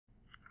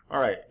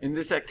Alright, in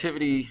this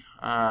activity,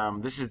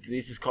 this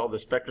is called the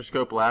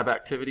Spectroscope lab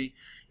activity.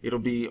 It'll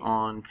be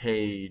on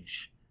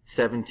page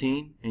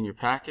 17 in your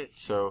packet,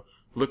 so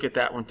look at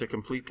that one to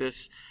complete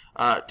this.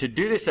 To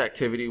do this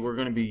activity, we're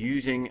going to be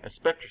using a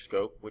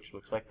spectroscope, which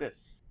looks like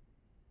this.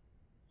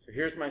 So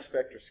here's my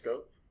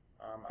spectroscope.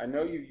 I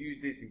know you've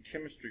used these in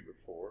chemistry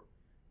before.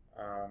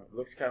 It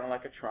looks kind of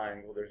like a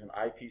triangle. There's an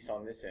eyepiece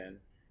on this end,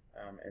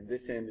 and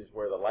this end is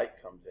where the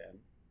light comes in.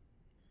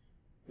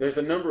 There's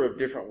a number of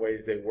different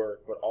ways they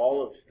work, but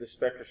all of the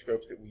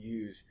spectroscopes that we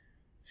use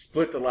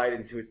split the light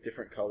into its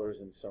different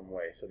colors in some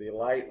way. So the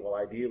light will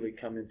ideally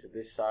come into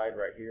this side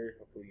right here.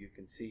 Hopefully you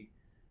can see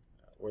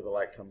where the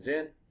light comes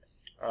in.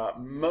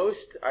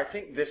 I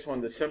think this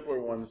one, the simpler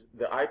ones,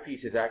 the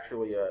eyepiece is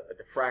actually a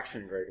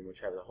diffraction grating,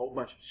 which has a whole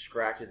bunch of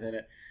scratches in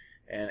it,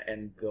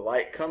 and the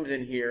light comes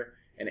in here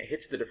and it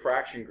hits the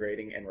diffraction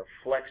grating and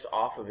reflects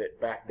off of it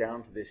back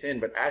down to this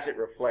end. But as it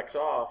reflects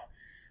off,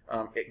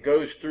 it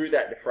goes through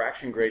that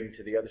diffraction grating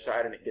to the other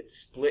side and it gets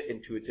split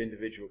into its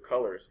individual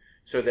colors,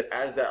 so that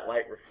as that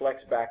light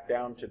reflects back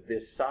down to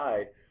this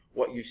side,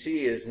 what you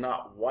see is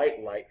not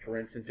white light, for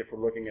instance, if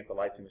we're looking at the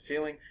lights in the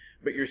ceiling,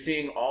 but you're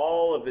seeing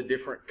all of the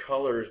different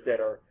colors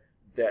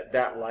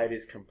that light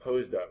is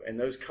composed of. And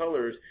those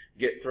colors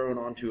get thrown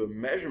onto a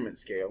measurement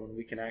scale, and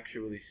we can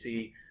actually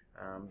see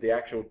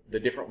the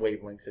different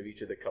wavelengths of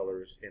each of the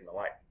colors in the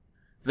light.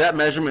 That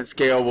measurement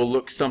scale will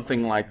look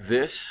something like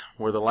this,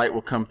 where the light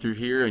will come through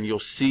here and you'll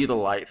see the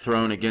light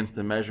thrown against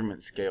the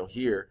measurement scale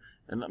here.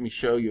 And let me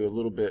show you a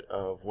little bit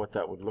of what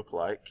that would look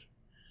like.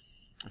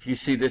 If you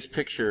see this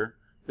picture,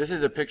 this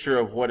is a picture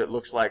of what it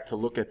looks like to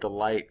look at the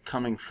light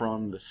coming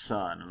from the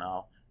sun. And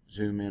I'll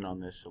zoom in on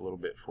this a little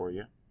bit for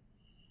you.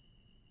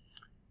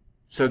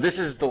 So this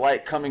is the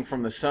light coming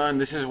from the sun.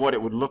 This is what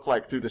it would look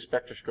like through the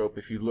spectroscope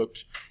if you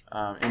looked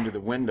into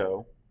the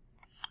window.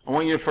 I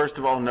want you to first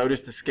of all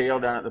notice the scale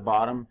down at the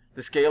bottom.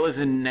 The scale is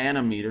in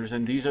nanometers,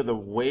 and these are the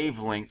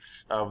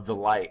wavelengths of the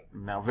light.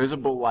 Now,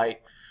 visible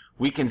light,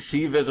 we can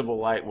see visible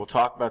light. We'll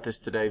talk about this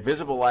today.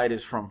 Visible light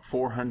is from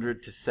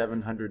 400 to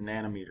 700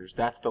 nanometers.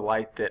 That's the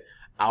light that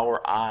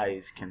our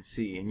eyes can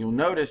see. And you'll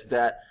notice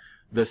that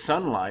the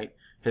sunlight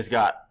has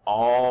got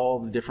all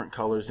the different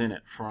colors in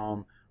it,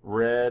 from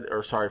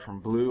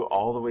blue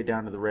all the way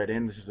down to the red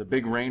end. This is a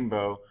big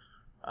rainbow.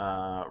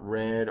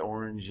 Red,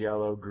 orange,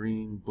 yellow,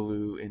 green,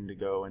 blue,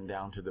 indigo, and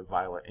down to the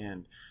violet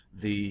end.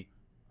 The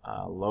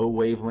low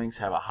wavelengths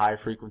have a high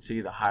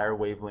frequency. The higher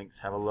wavelengths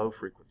have a low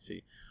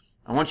frequency.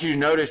 I want you to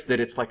notice that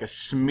it's like a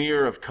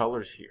smear of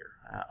colors here.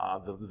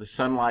 The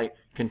sunlight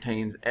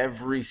contains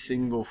every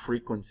single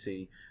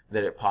frequency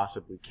that it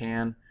possibly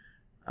can.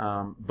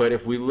 But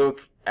if we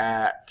look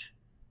at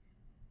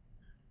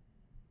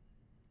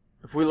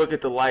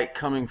the light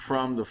coming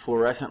from the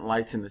fluorescent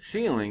lights in the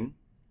ceiling,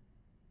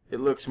 it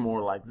looks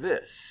more like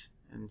this.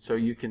 And so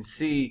you can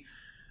see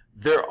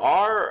there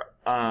are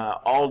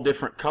all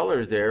different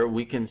colors there.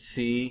 We can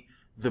see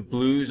the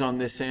blues on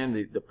this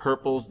end, the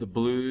purples, the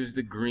blues,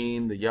 the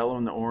green, the yellow,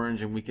 and the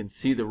orange, and we can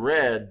see the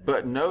red.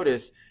 But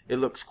notice it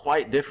looks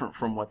quite different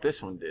from what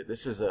this one did.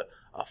 This is a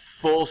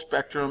full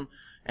spectrum,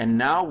 and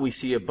now we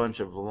see a bunch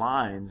of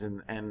lines.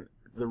 And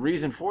the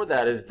reason for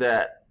that is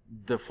that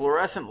the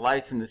fluorescent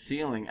lights in the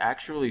ceiling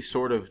actually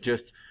sort of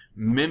just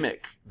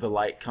mimic the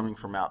light coming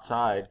from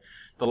outside.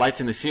 The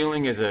lights in the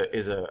ceiling it's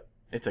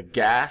a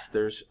gas.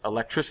 There's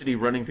electricity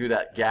running through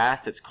that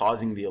gas that's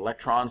causing the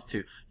electrons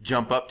to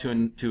jump up to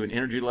an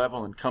energy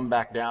level and come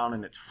back down,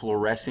 and it's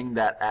fluorescing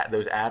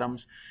those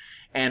atoms.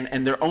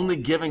 And they're only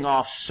giving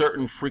off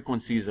certain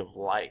frequencies of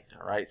light.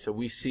 All right. So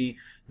we see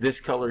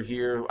this color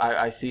here.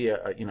 I see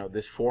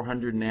this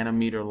 400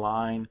 nanometer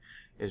line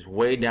is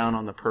way down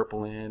on the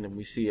purple end, and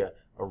we see a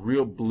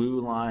real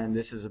blue line.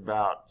 This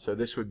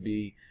would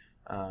be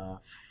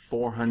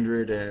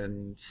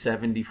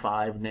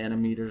 475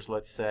 nanometers,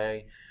 let's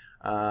say.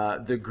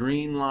 The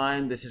green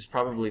line, this is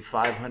probably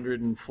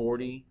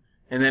 540.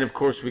 And then, of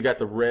course, we got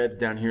the reds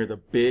down here. The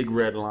big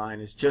red line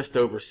is just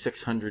over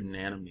 600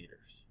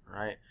 nanometers,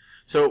 right?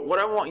 So what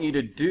I want you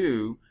to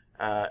do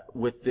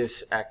with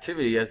this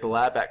activity, as the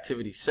lab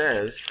activity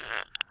says,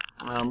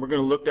 we're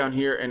going to look down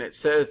here, and it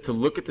says to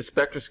look at the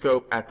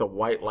spectroscope at the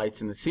white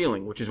lights in the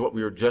ceiling, which is what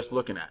we were just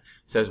looking at.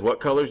 It says what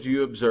colors do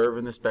you observe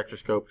in the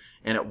spectroscope,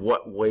 and at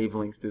what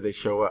wavelengths do they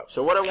show up.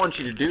 So what I want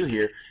you to do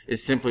here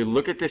is simply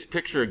look at this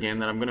picture again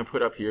that I'm going to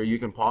put up here. You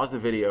can pause the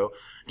video.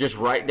 Just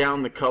write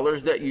down the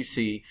colors that you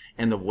see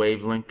and the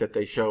wavelength that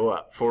they show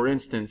up. For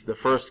instance, the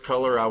first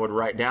color I would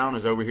write down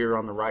is over here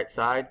on the right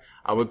side.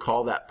 I would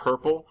call that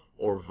purple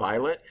or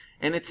violet,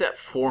 and it's at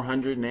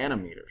 400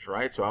 nanometers,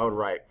 right? So I would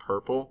write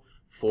purple,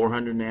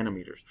 400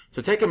 nanometers.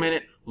 So take a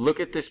minute, look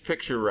at this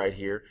picture right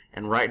here,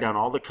 and write down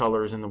all the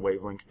colors and the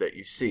wavelengths that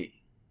you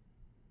see.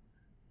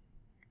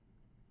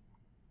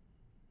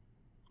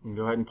 And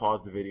go ahead and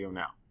pause the video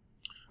now.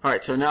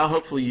 Alright, so now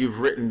hopefully you've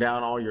written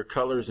down all your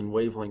colors and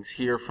wavelengths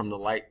here from the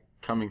light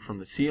coming from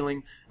the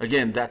ceiling.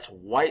 Again, that's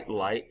white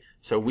light,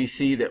 so we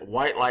see that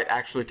white light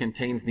actually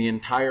contains the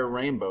entire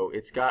rainbow.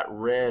 It's got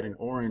red and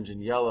orange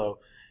and yellow,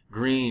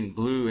 green,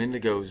 blue,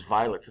 indigos,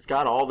 violets. It's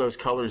got all those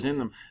colors in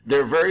them.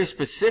 They're very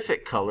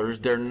specific colors.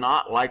 They're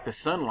not like the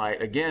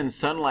sunlight. Again,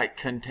 sunlight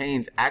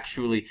contains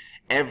actually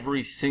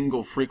every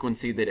single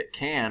frequency that it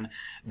can.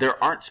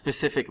 There aren't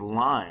specific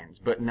lines,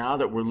 but now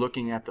that we're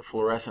looking at the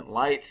fluorescent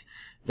lights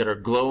that are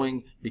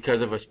glowing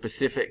because of a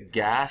specific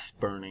gas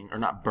burning, or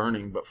not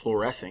burning, but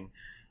fluorescing,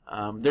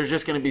 there's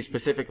just going to be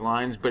specific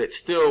lines, but it's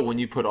still, when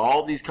you put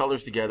all these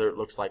colors together, it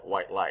looks like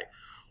white light.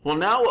 Well,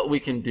 now what we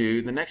can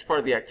do, the next part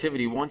of the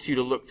activity wants you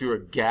to look through a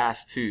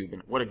gas tube.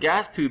 And what a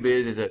gas tube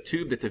is a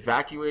tube that's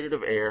evacuated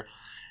of air,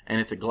 and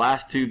it's a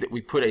glass tube that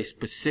we put a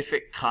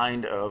specific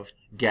kind of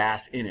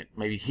gas in it,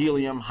 maybe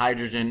helium,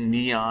 hydrogen,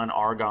 neon,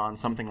 argon,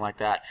 something like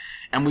that.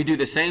 And we do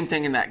the same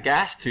thing in that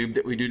gas tube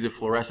that we do to the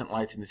fluorescent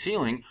lights in the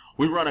ceiling.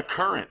 We run a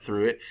current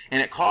through it,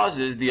 and it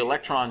causes the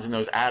electrons in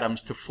those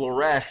atoms to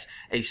fluoresce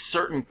a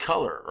certain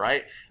color,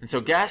 right? And so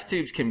gas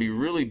tubes can be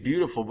really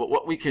beautiful, but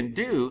what we can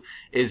do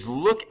is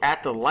look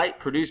at the light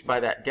produced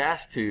by that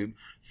gas tube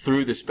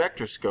through the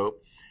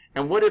spectroscope,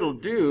 and what it'll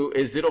do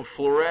is it'll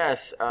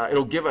fluoresce,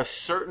 it'll give us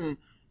certain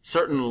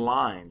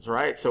lines,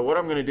 right? So what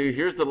I'm going to do,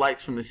 here's the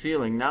lights from the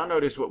ceiling. Now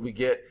notice what we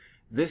get.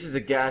 This is a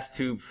gas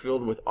tube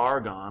filled with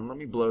argon. Let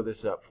me blow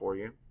this up for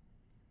you.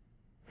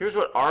 Here's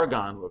what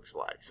argon looks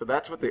like. So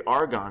that's what the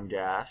argon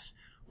gas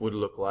would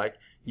look like.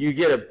 You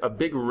get a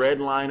big red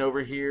line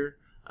over here.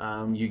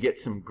 You get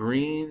some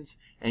greens,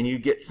 and you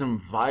get some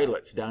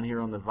violets down here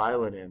on the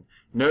violet end.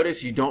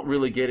 Notice you don't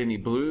really get any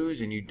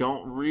blues, and you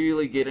don't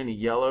really get any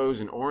yellows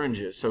and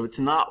oranges. So it's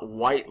not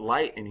white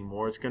light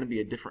anymore. It's going to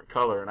be a different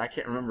color, and I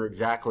can't remember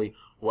exactly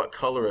what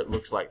color it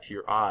looks like to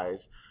your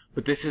eyes.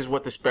 But this is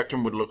what the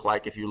spectrum would look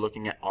like if you're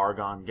looking at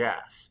argon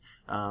gas.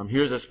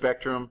 Here's a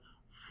spectrum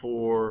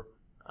for,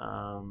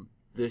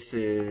 this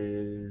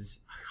is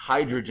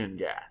hydrogen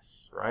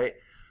gas, right?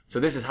 So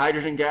this is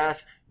hydrogen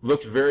gas.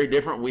 Looks very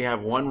different. We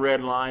have one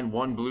red line,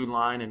 one blue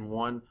line, and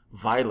one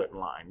violet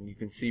line. You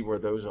can see where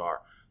those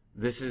are.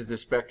 This is the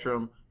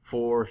spectrum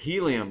for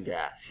helium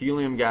gas.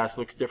 Helium gas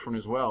looks different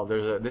as well.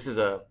 This is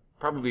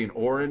probably an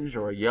orange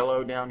or a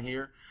yellow down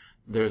here.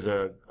 There's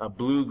a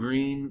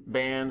blue-green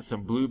band,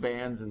 some blue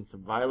bands, and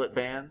some violet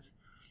bands.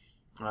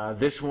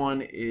 This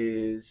one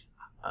is,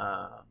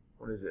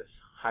 what is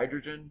this?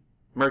 Hydrogen?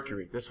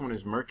 Mercury. This one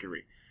is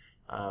mercury.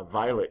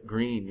 Violet,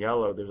 green,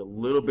 yellow. There's a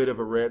little bit of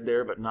a red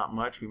there, but not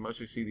much. We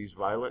mostly see these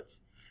violets.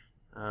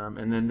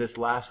 And then this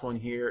last one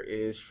here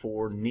is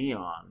for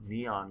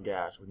neon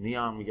gas. With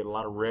neon, we get a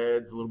lot of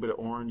reds, a little bit of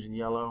orange and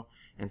yellow,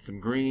 and some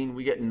green.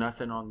 We get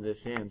nothing on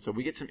this end. So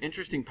we get some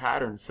interesting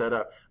patterns set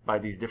up by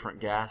these different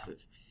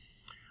gases.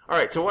 All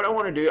right, so what I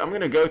want to do, I'm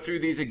going to go through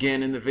these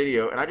again in the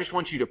video, and I just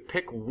want you to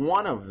pick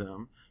one of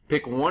them.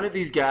 Pick one of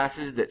these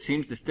gases that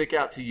seems to stick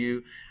out to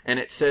you, and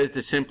it says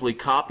to simply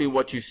copy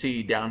what you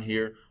see down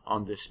here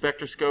on the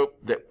spectroscope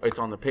that it's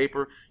on the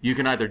paper. You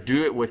can either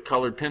do it with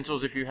colored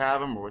pencils if you have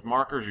them, or with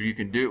markers, or you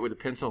can do it with a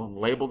pencil and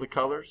label the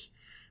colors,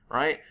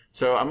 right?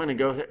 So I'm going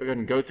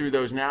to go through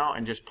those now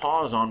and just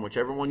pause on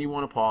whichever one you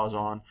want to pause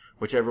on,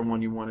 whichever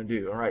one you want to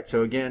do. All right,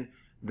 so again,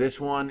 this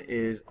one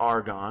is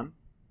argon.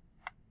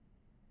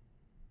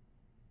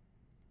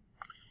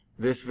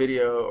 This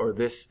video, or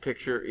this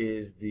picture,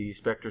 is the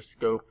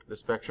spectroscope, the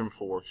spectrum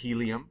for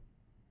helium.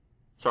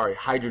 Sorry,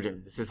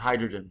 hydrogen. This is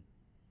hydrogen.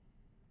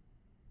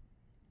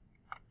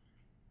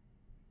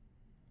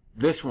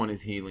 This one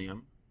is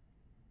helium.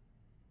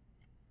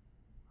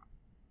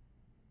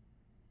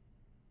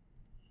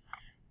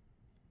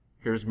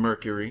 Here's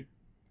mercury.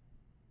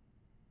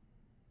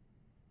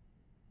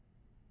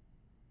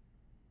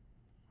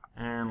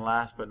 And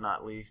last but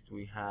not least,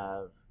 we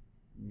have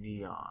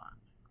neon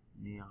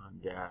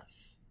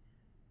gas.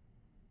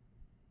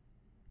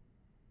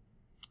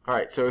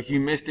 Alright, so if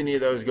you missed any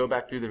of those, go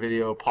back through the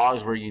video,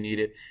 pause where you need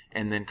it,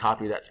 and then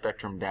copy that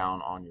spectrum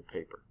down on your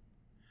paper.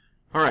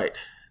 Alright,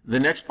 the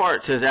next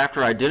part says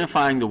after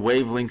identifying the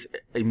wavelengths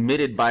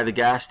emitted by the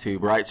gas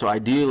tube, right? So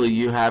ideally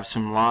you have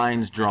some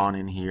lines drawn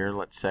in here,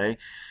 let's say.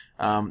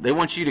 They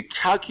want you to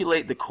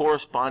calculate the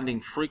corresponding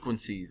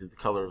frequencies of the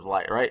color of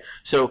light, right?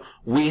 So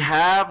we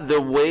have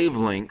the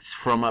wavelengths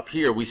from up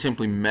here. We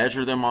simply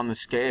measure them on the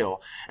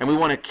scale, and we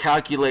want to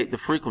calculate the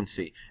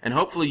frequency. And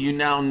hopefully you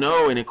now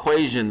know an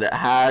equation that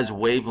has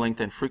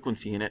wavelength and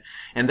frequency in it,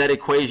 and that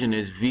equation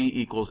is V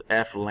equals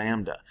F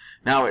lambda.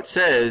 Now it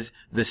says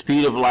the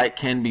speed of light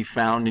can be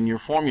found in your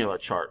formula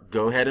chart.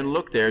 Go ahead and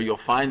look there. You'll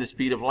find the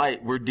speed of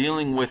light. We're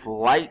dealing with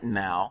light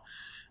now.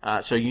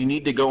 So you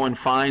need to go and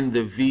find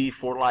the V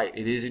for light.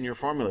 It is in your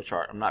formula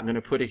chart. I'm not going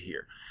to put it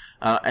here.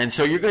 And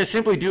so you're going to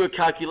simply do a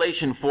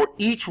calculation for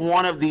each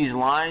one of these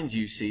lines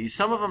you see.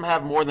 Some of them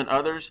have more than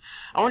others.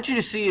 I want you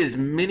to see as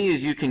many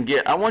as you can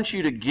get. I want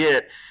you to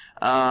get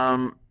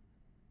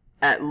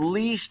at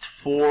least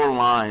 4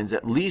 lines,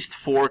 at least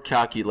 4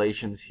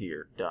 calculations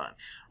here done.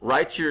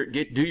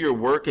 Do your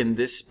work in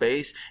this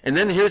space, and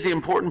then here's the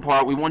important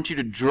part. We want you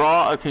to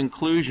draw a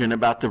conclusion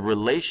about the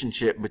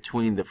relationship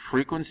between the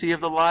frequency of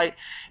the light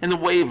and the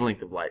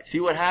wavelength of light. See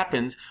what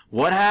happens.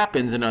 What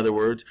happens, in other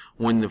words,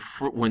 when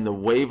the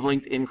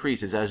wavelength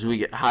increases? As we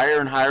get higher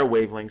and higher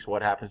wavelengths,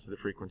 what happens to the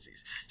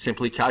frequencies?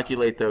 Simply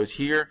calculate those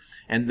here,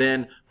 and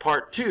then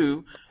part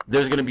 2,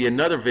 there's going to be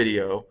another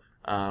video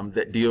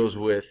that deals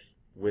with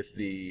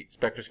the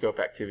spectroscope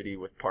activity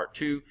with part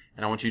 2,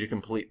 and I want you to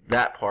complete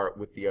that part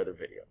with the other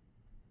video.